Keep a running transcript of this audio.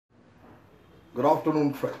Good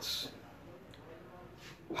afternoon, friends.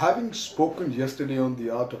 Having spoken yesterday on the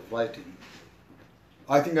art of writing,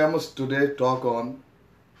 I think I must today talk on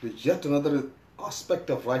yet another aspect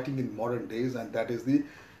of writing in modern days, and that is the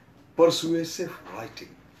persuasive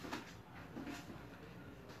writing.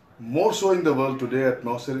 More so in the world today,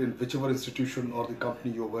 atmosphere in whichever institution or the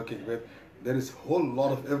company you're working with, there is a whole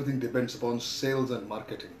lot of everything depends upon sales and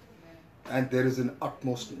marketing. And there is an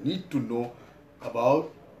utmost need to know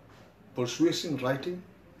about persuasive writing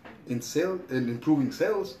in improving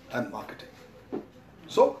sales and marketing.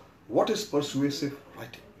 So, what is persuasive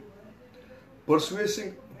writing?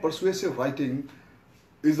 Persuasive writing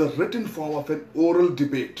is a written form of an oral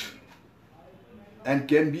debate and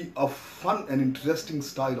can be a fun and interesting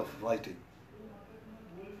style of writing.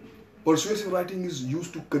 Persuasive writing is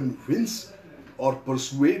used to convince or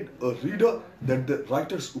persuade a reader that the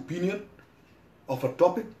writer's opinion of a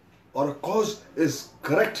topic or a cause is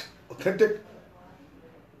correct, authentic,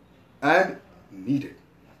 and needed.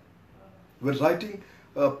 When writing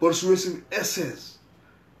persuasive essays,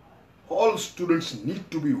 all students need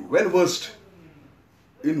to be well versed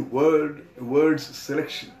in words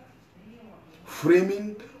selection,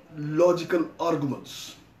 framing logical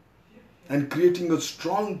arguments, and creating a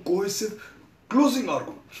strong, cohesive closing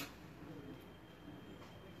argument.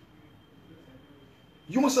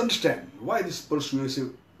 You must understand why this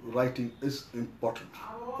persuasive writing is important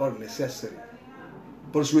or necessary.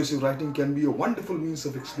 Persuasive writing can be a wonderful means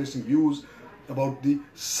of expressing views about the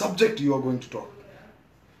subject you are going to talk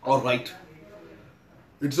or write.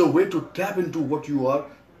 It's a way to tap into what you are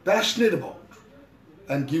passionate about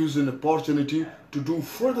and gives an opportunity to do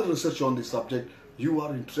further research on the subject you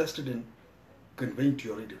are interested in conveying to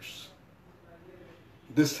your readers.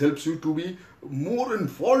 This helps you to be more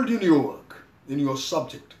involved in your work, in your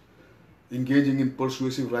subject. Engaging in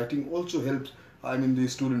persuasive writing also helps the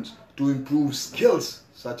students to improve skills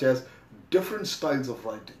such as different styles of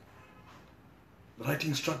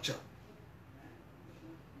writing structure,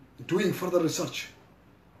 doing further research,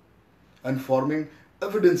 and forming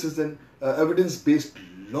evidences and evidence-based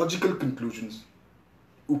logical conclusions,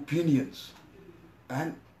 opinions,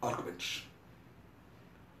 and arguments.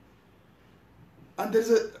 And there is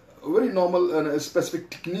a very normal and a specific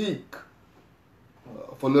technique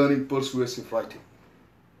for learning persuasive writing.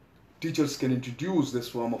 Teachers can introduce this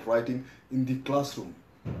form of writing in the classroom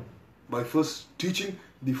by first teaching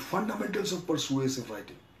the fundamentals of persuasive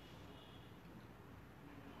writing.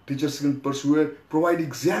 Teachers can provide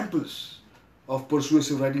examples of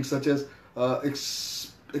persuasive writing such as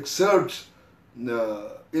excerpts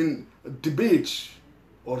in debates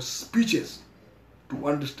or speeches to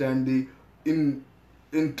understand the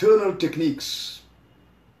internal techniques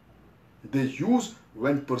they use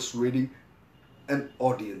when persuading an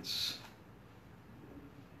audience.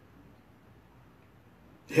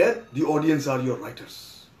 Here, the audience are your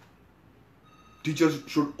writers. Teachers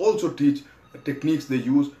should also teach techniques they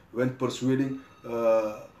use when persuading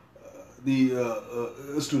the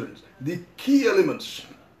students. The key elements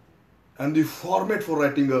and the format for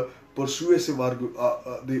writing a persuasive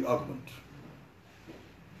argument.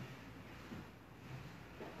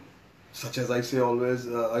 Such as I say always,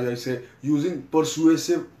 I say using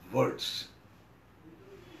persuasive words.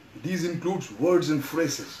 These include words and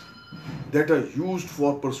phrases that are used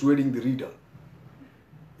for persuading the reader.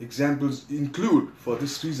 Examples include, for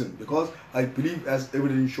this reason, because I believe as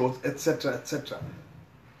evidence shows, etc., etc.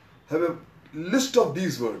 Have a list of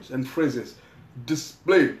these words and phrases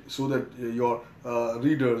displayed so that your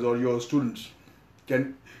readers or your students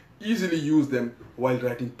can easily use them while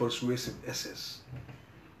writing persuasive essays.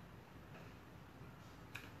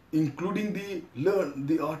 Learn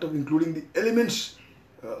the art of including the elements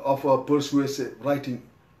of a persuasive writing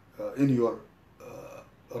in your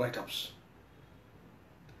write-ups.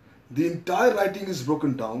 The entire writing is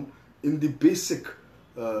broken down in the basic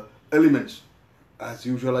elements. As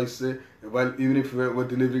usual, I say, even if we're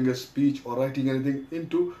delivering a speech or writing anything,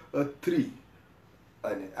 into three.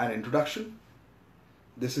 An introduction.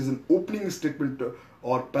 This is an opening statement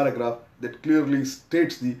or paragraph that clearly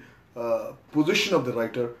states the position of the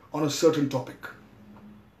writer on a certain topic.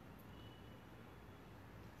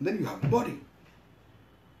 Then you have the body.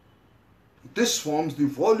 This forms the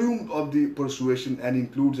volume of the persuasion and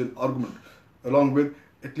includes an argument along with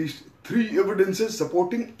at least 3 evidences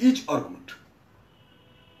supporting each argument.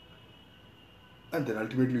 And then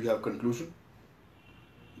ultimately you have conclusion.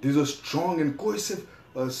 This is a strong and cohesive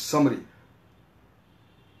summary,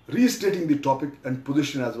 restating the topic and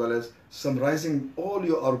position as well as summarizing all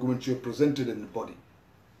your arguments you have presented in the body.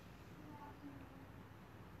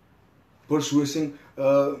 Persuasive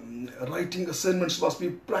writing assignments must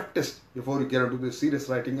be practiced before you get into the serious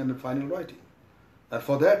writing and the final writing. And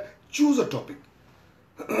for that, choose a topic.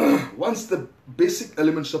 Once the basic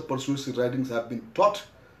elements of persuasive writings have been taught,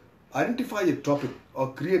 identify a topic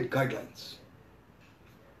or create guidelines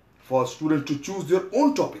for students to choose their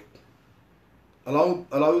own topic. Allowing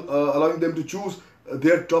them to choose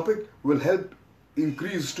their topic will help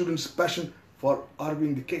increase students' passion for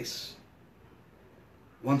arguing the case.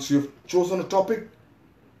 Once you have chosen a topic,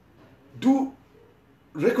 do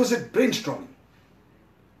requisite brainstorming.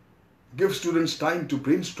 Give students time to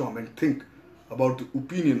brainstorm and think about the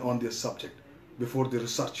opinion on their subject before they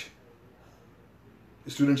research.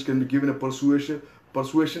 Students can be given a persuasion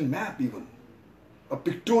map even, a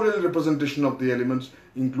pictorial representation of the elements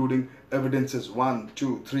including evidences 1,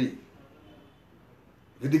 2, 3,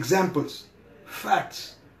 with examples,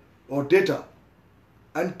 facts or data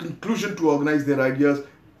and conclusion to organize their ideas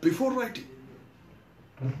before writing.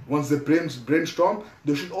 Once they brainstorm,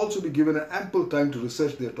 they should also be given an ample time to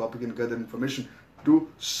research their topic and gather information to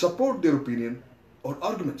support their opinion or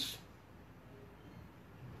arguments.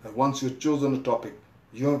 And once you've chosen a topic,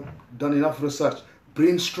 you have done enough research,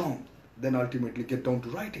 brainstorm, then ultimately get down to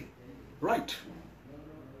writing. Write.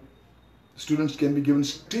 Students can be given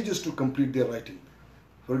stages to complete their writing.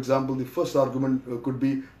 For example, the first argument could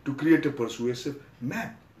be to create a persuasive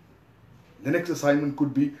map. The next assignment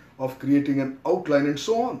could be of creating an outline and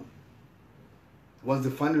so on. Once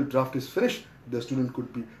the final draft is finished, the student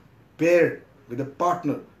could be paired with a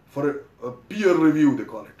partner for a peer review, they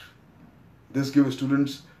call it. This gives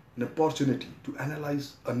students an opportunity to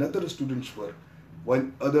analyze another student's work while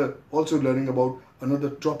also learning about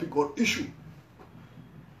another topic or issue.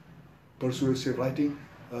 Persuasive writing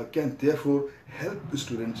can therefore help the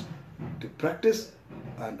students to practice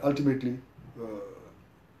and ultimately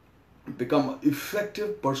become an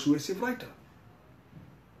effective persuasive writer.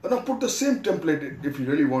 Now put the same template if you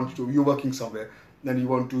really want to. You're working somewhere and you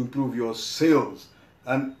want to improve your sales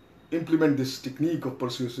and implement this technique of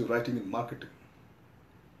persuasive writing in marketing.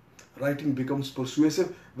 Writing becomes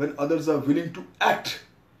persuasive when others are willing to act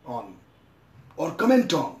on or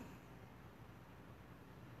comment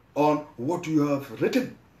on what you have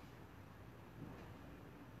written.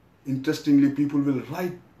 Interestingly, people will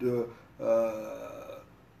write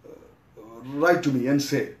to me and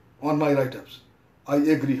say on my write-ups, I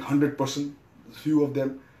agree 100%, few of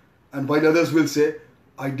them, and while others will say,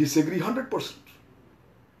 I disagree 100%.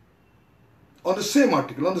 On the same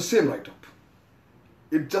article, on the same write-up.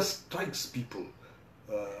 It just strikes people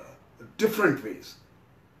different ways.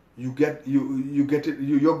 You get it.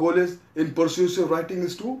 Your goal is in persuasive writing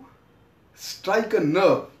is to strike a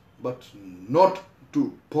nerve, but not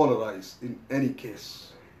to polarize in any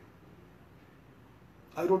case.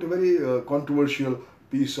 I wrote a very controversial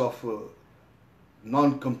piece of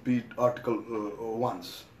non-compete article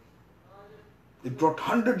once. It brought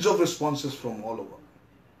hundreds of responses from all over.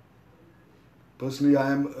 Personally,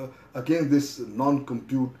 I am against this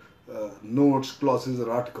non-compute notes, clauses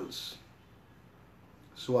or articles.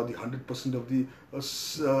 So are the 100% of the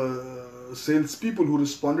salespeople who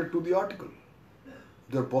responded to the article.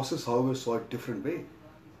 Their bosses, however, saw it different way.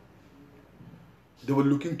 They were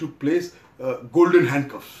looking to place golden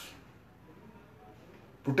handcuffs,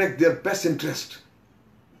 protect their best interest,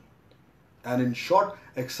 and in short,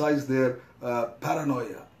 exercise their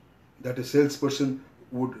paranoia that a salesperson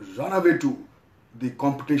would run away to the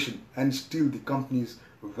competition and steal the company's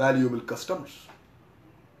valuable customers.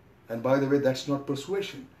 And by the way, that's not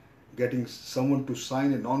persuasion. Getting someone to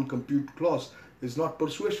sign a non-compete clause is not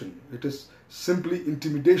persuasion. It is simply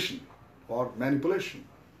intimidation or manipulation.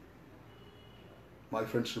 My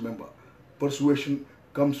friends, remember, persuasion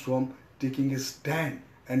comes from taking a stand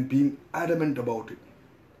and being adamant about it,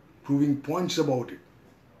 proving points about it,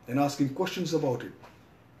 and asking questions about it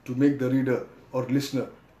to make the reader or listener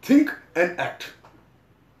think and act.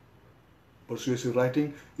 Persuasive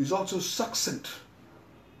writing is also succinct.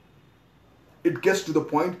 It gets to the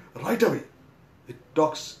point right away. It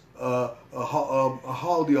talks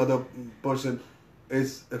how the other person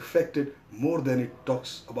is affected more than it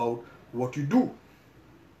talks about what you do.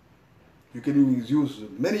 You can use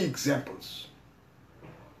many examples,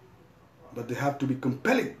 but they have to be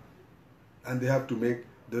compelling and they have to make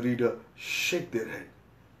the reader shake their head.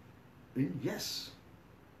 Yes.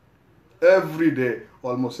 Every day,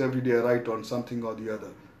 almost every day, I write on something or the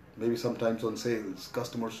other. Maybe sometimes on sales,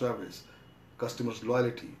 customer service, customer's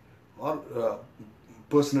loyalty, or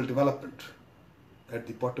personal development. At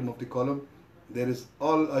the bottom of the column,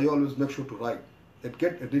 I always make sure to write and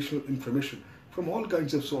get additional information from all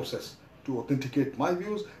kinds of sources to authenticate my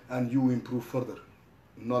views and you improve further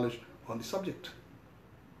knowledge on the subject.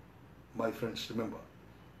 My friends, remember,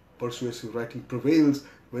 persuasive writing prevails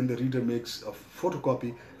when the reader makes a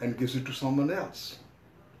photocopy and gives it to someone else.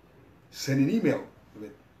 Send an email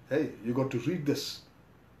with, hey, you got to read this,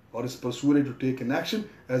 or is persuaded to take an action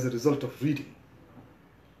as a result of reading.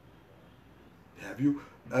 Have you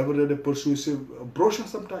ever read a persuasive brochure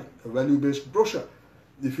sometime, a value-based brochure?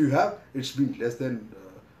 If you have, it's been less than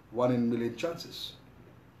 1 in a million chances.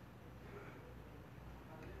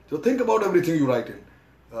 So think about everything you write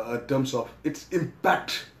in terms of its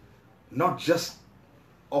impact, not just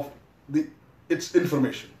of its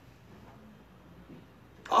information.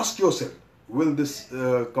 Ask yourself, will this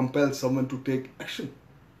compel someone to take action?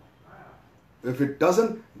 If it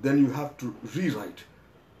doesn't, then you have to rewrite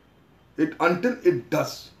it until it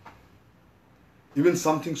does. Even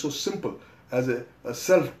something so simple as a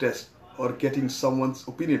self-test or getting someone's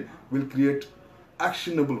opinion will create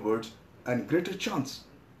actionable words and greater chance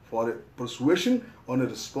for a persuasion on a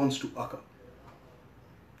response to occur.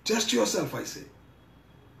 Test yourself, I say.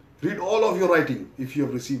 Read all of your writing if you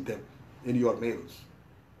have received them in your mails.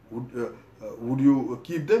 Would you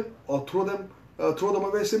keep them or throw them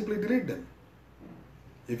away, simply delete them?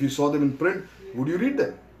 If you saw them in print, would you read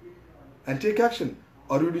them and take action,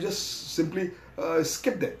 or would you just simply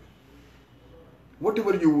skip them?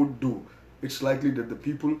 Whatever you would do, it's likely that the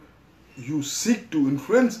people you seek to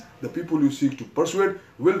influence, the people you seek to persuade,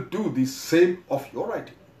 will do the same of your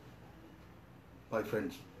writing. My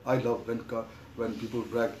friends, I love when people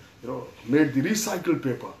brag, made the recycled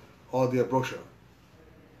paper or their brochure.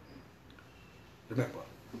 Remember,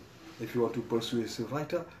 if you are a persuasive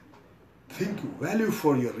writer, think value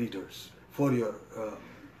for your readers, for your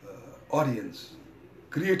audience.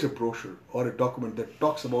 Create a brochure or a document that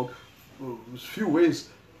talks about few ways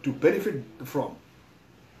to benefit from,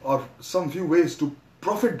 or some few ways to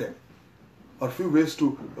profit them, or few ways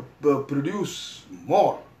to produce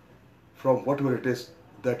more from whatever it is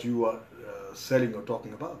that you are selling or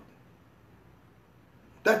talking about.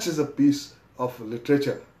 That is a piece of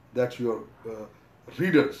literature that your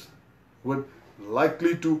readers would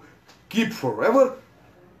likely to keep forever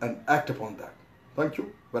and act upon that. Thank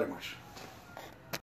you very much.